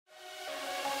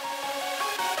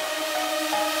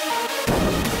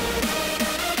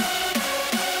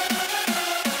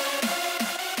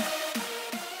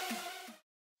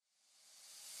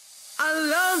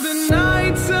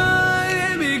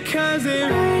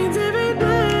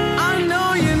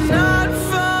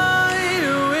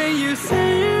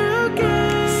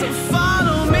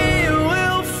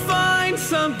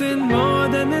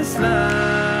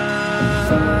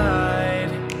slide,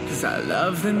 'cause I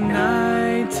love the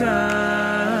nighttime.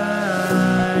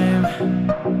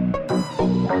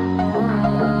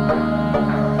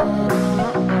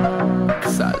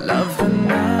 'Cause I love the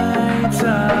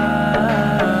nighttime.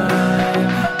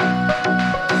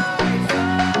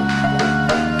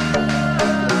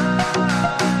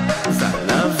 'Cause I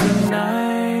love the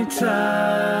nighttime.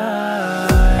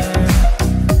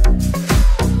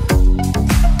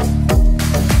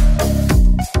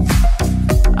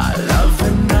 I love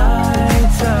the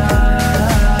nighttime.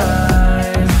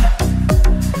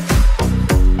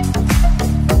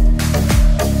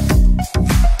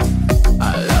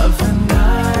 I love the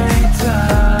nighttime.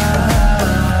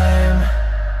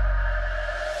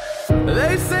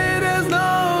 They say there's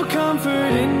no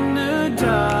comfort in the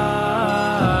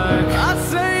dark. I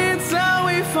say it's how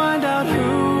we find out who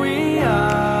we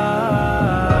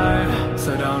are. So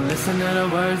don't listen to the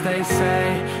words they say.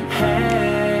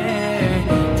 Hey,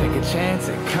 take a chance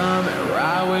and come and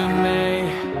ride with me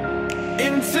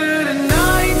into the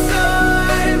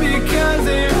nighttime, because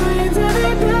it rains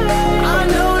every day. I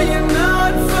know you're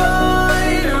not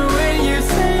fine when you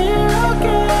say you're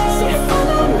okay. So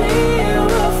follow me and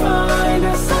we'll find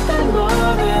there's something more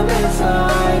than this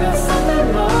high. There's something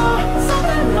more,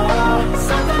 something more,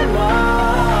 something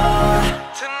more.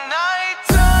 Tonight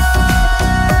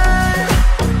time.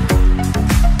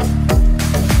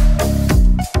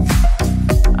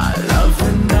 I love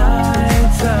the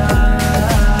nighttime.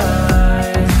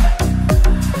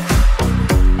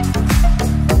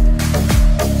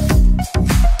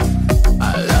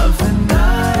 I love the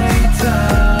nighttime.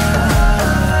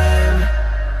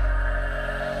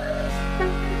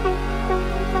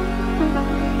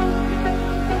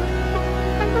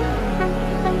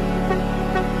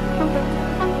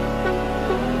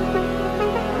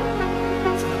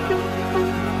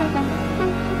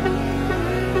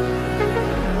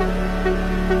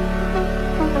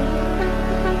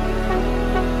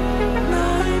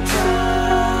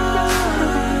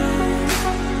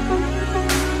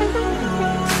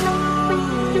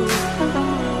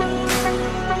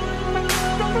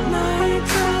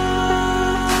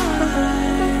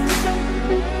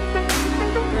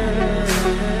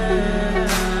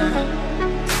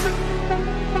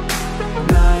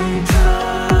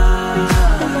 Nighttime.